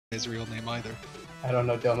his real name either. I don't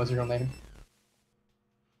know Doma's real name.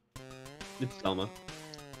 It's Doma.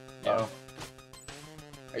 Oh.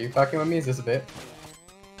 Are you fucking with me? Is this a bit?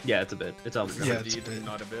 Yeah, it's a bit. It's almost Yeah, Indeed, it's a bit.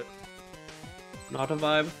 not a bit. not a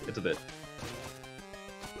vibe. It's a bit.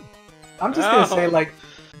 I'm just gonna say, like,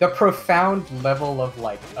 the profound level of,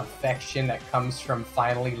 like, affection that comes from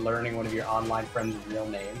finally learning one of your online friends' real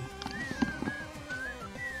name.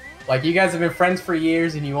 Like, you guys have been friends for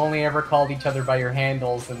years and you only ever called each other by your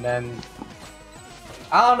handles, and then...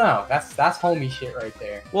 I don't know. That's homie shit right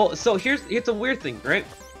there. Well, so it's a weird thing, right?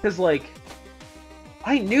 Because, like,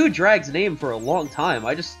 I knew Drag's name for a long time.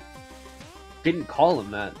 I just didn't call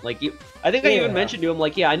him that. Like, I think I even mentioned to him,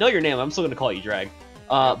 like, yeah, I know your name. I'm still gonna call you Drag.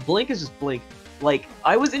 Blink is just Blink. Like,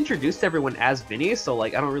 I was introduced to everyone as Vinny, so,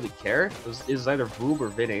 like, I don't really care. It was either Voob or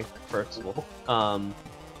Vinny, first of all.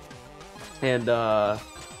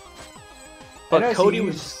 But Cody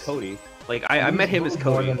was just Cody. Like, I met him as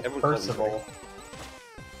Cody. Percival.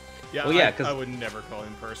 Yeah, well, yeah, I would never call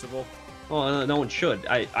him Percival. Well, no one should.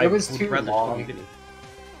 I it was would too rather call long. him Vinny.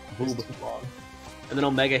 It was Voob. too long. And then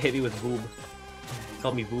Omega hit me with Voob. He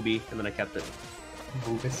called me Vooby, and then I kept it.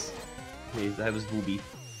 Boobus. I was Vooby.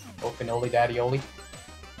 Okanoli Daddy-oli.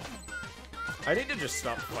 I need to just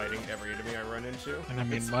stop fighting every enemy I run into. And I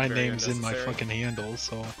mean, It's my very name's in my unnecessary. fucking handle,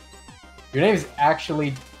 so... Your name is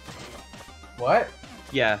actually... What?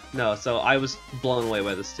 Yeah, no, so I was blown away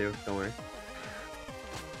by this too, don't worry.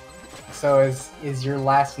 So is your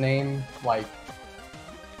last name, like...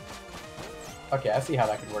 Okay, I see how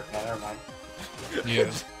that could work now, never mind.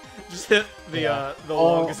 Yeah. Just hit the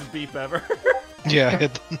longest beep ever. Yeah.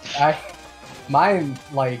 Mine,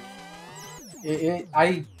 like...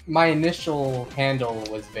 My initial handle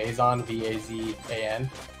was Vazan, V-A-Z-A-N.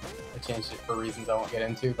 I changed it for reasons I won't get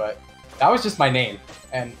into, but that was just my name.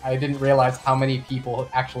 And I didn't realize how many people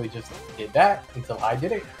actually just did that until I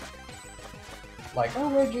did it. Like, oh,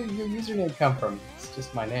 where'd your username come from? It's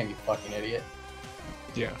just my name, you fucking idiot.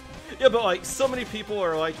 Yeah. Yeah, but like, so many people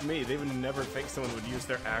are like me. They would never think someone would use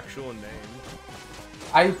their actual name.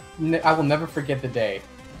 I will never forget the day.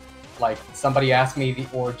 Like, somebody asked me the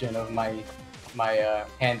origin of my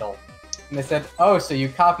handle. And they said, oh, so you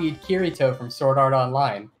copied Kirito from Sword Art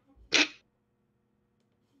Online.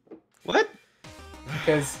 What?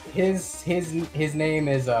 Because his name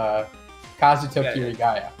is Kazuto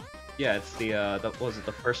Kirigaya. Yeah, it's what was it,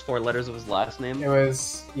 the first 4 letters of his last name? It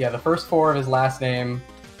was, yeah, the first 4 of his last name,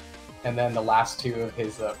 and then the last 2 of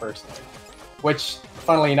his first name. Which,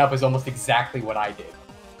 funnily enough, is almost exactly what I did.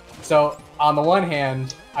 So, on the one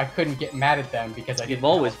hand, I couldn't get mad at them because I didn't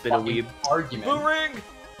always have been a fucking weeb. argument. Blue ring!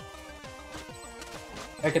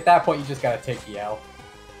 Like, at that point, you just gotta take the L.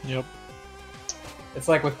 Yep. It's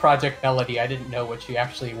like with Project Melody, I didn't know what she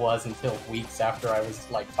actually was until weeks after I was,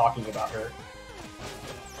 like, talking about her.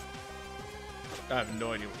 I have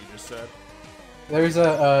no idea what you just said. There's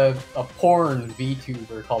a porn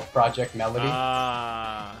VTuber called Project Melody,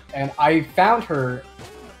 and I found her,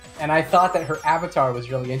 and I thought that her avatar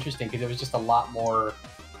was really interesting because it was just a lot more...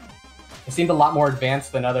 It seemed a lot more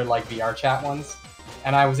advanced than other, like, VR chat ones.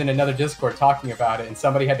 And I was in another Discord talking about it, and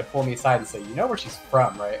somebody had to pull me aside and say, you know where she's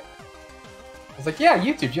from, right? I was like, yeah,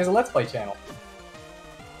 YouTube, she has a Let's Play channel.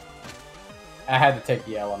 I had to take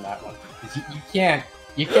the L on that one. 'Cause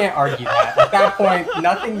you can't argue that. At that point,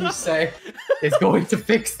 nothing you say is going to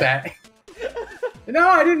fix that. No,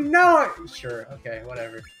 I didn't know it! Sure, okay,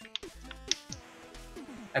 whatever.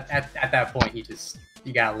 At that point,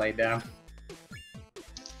 you gotta lay down.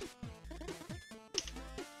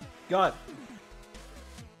 God.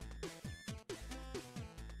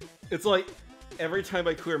 It's like, every time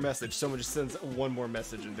I clear a message, someone just sends one more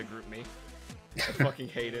message into group me. I fucking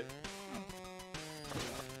hate it.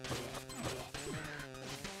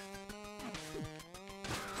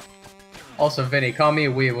 Also, Vinny, call me a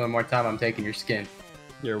weeb one more time, I'm taking your skin.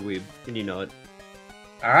 You're a weeb, and you know it.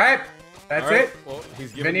 Alright, that's All right, it. well,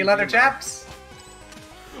 he's giving Vinny me Leather the- Chaps.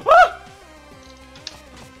 Ah!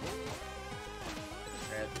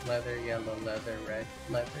 Red leather, yellow leather, red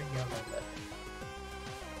leather, yellow leather.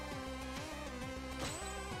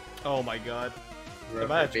 Oh my god.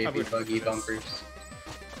 Rubber I baby would buggy this. bumpers.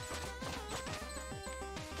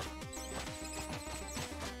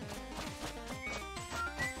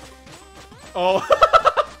 Oh,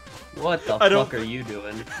 What the I don't- fuck are you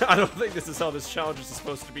doing? I don't think this is how this challenge is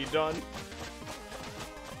supposed to be done.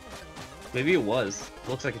 Maybe it was.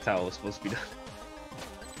 Looks like it's how it was supposed to be done.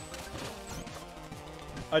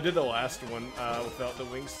 I did the last one without the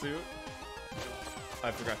wingsuit.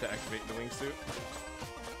 I forgot to activate the wingsuit.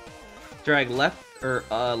 Drag left or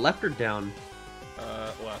down?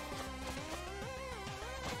 Left.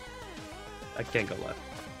 I can't go left.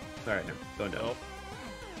 Alright, no, going down. Oh.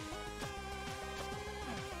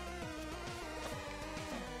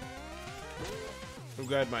 I'm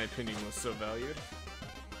glad my opinion was so valued.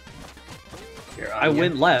 Here, I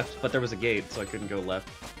went left, but there was a gate, so I couldn't go left.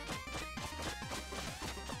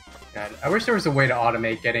 God, I wish there was a way to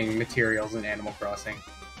automate getting materials in Animal Crossing.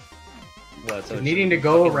 What, so Needing to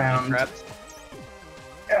go fucking around, trapped?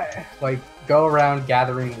 like, go around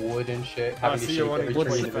gathering wood and shit, I having to see shoot you wanting every to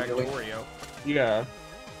tree play individually. Factorio. Yeah.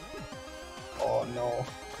 Oh no.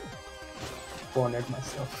 Cornered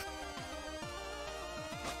myself.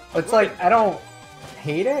 It's like, I don't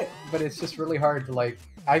hate it, but it's just really hard to, like,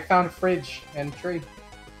 I found a fridge and a tree.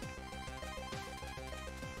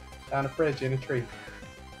 Found a fridge in a tree.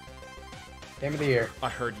 Game of the year. I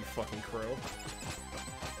heard you fucking crow.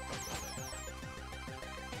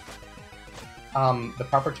 The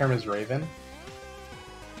proper term is raven.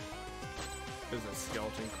 This is a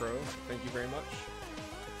skeleton crow. Thank you very much.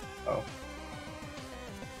 Oh.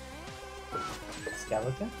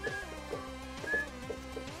 Skeleton?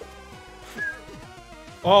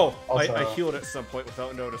 Oh, Also- I healed at some point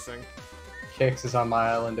without noticing. Kix is on my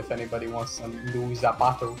island if anybody wants some new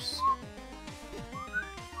zapatos.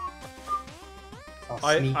 Oh,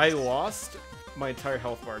 I sneaks. lost my entire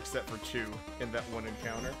health bar except for 2 in that one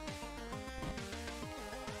encounter.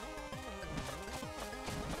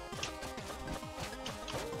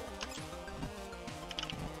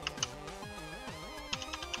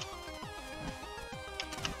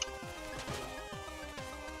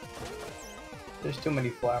 There's too many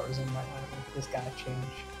flowers in my island. This gotta change.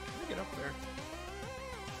 Let me get up there.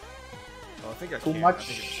 Oh, I think I Too can. much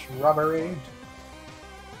shrubbery.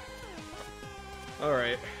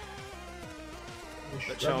 Alright. The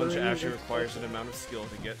That challenge shrubbery actually is requires an amount of skill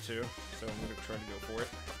to get to, so I'm gonna try to go for it.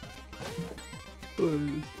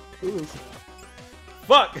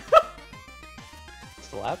 Fuck!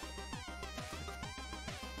 Slap?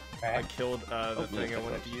 Okay. I killed the thing I no,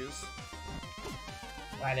 wanted to use.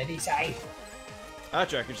 What did he say?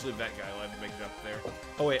 Actually, I can just leave that guy alive to make it up there.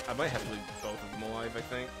 Oh wait, I might have to leave both of them alive, I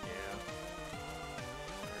think. Yeah.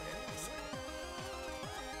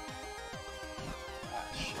 Ah,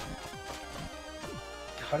 shit.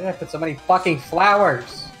 Why did I put so many fucking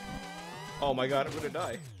flowers? Oh my god, I'm gonna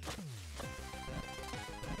die.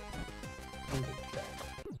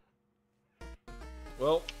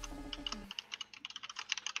 Well,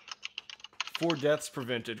 4 deaths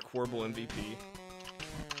prevented, Quirble MVP.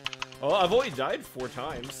 Oh, I've only died 4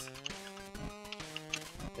 times.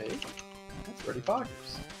 Hey, that's pretty poggers.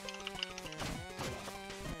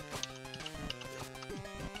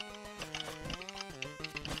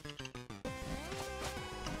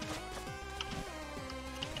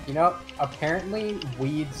 You know, apparently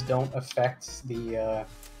weeds don't affect the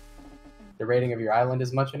rating of your island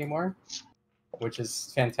as much anymore, which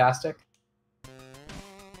is fantastic.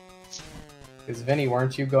 Because Vinny,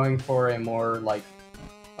 weren't you going for a more like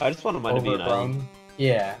I just wanted mine to be an island. overgrown?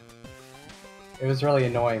 Yeah. It was really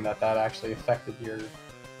annoying that that actually affected your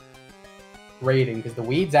rating because the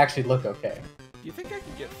weeds actually look okay. Do you think I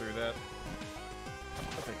can get through that? I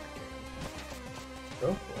think I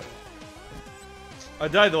Go for it. can. I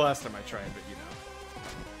died the last time I tried, but you know.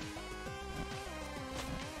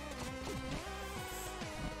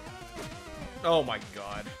 Oh my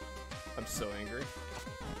god. I'm so angry.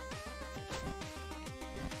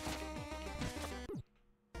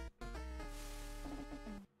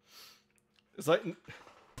 It's like...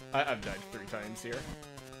 I've died 3 times here.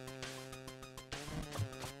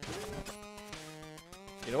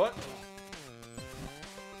 You know what?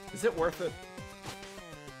 Is it worth it?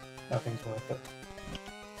 Nothing's worth it.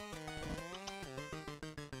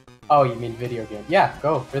 Oh, you mean video game? Yeah,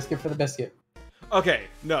 go. Risk it for the biscuit. Okay,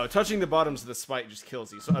 no, touching the bottoms of the spike just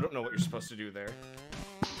kills you, so I don't know what you're supposed to do there.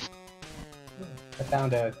 I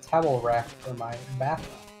found a towel rack for my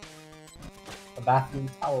bathroom. A bathroom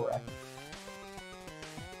towel rack.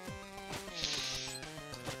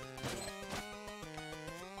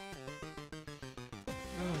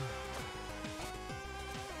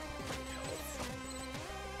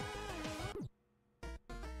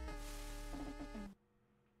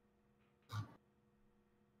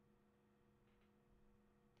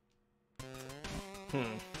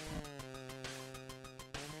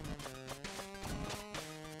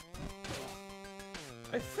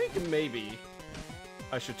 I think maybe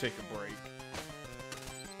I should take a break.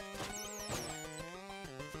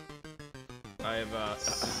 I have,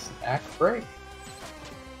 Snack break.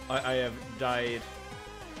 I have died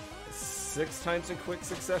 6 times in quick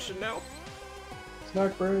succession now.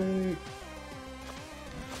 Snack break.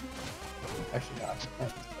 Actually, no, I can't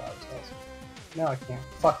plant these flowers. Also. No, I can't.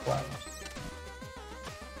 Fuck flowers.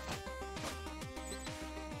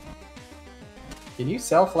 Can you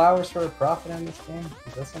sell flowers for a profit in this game?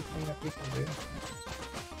 Is that something that people do?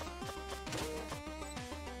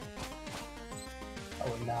 I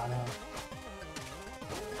would not know.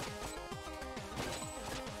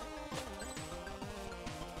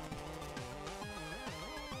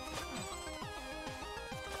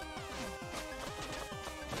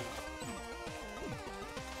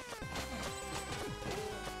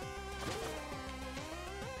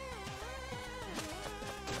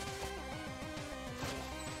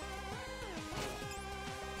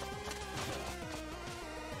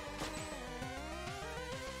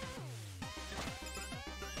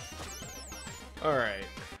 Alright.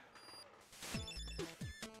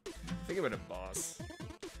 Think about a boss.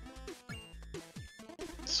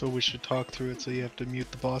 So we should talk through it so you have to mute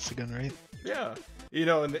the boss again, right? Yeah. You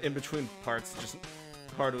know, in between parts, just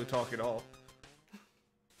hardly talk at all.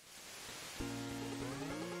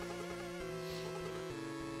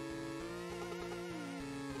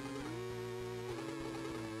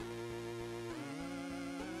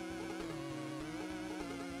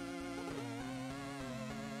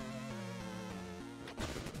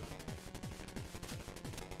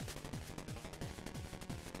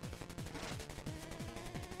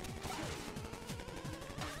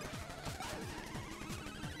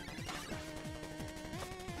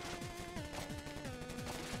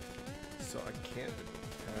 So I can't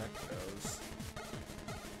attack those.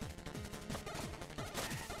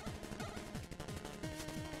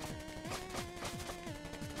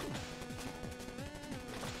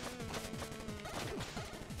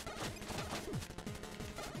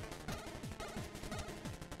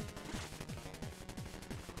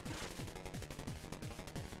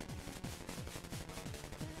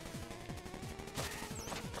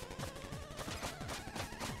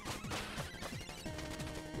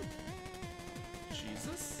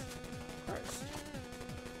 Jesus Christ.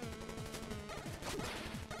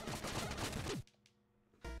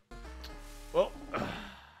 Well,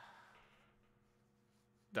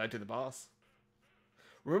 died to the boss.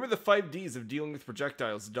 Remember the 5 Ds of dealing with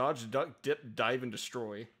projectiles. Dodge, duck, dip, dive, and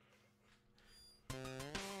destroy.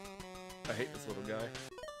 I hate this little guy.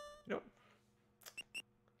 You know what?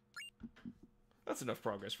 That's enough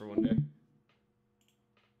progress for one day.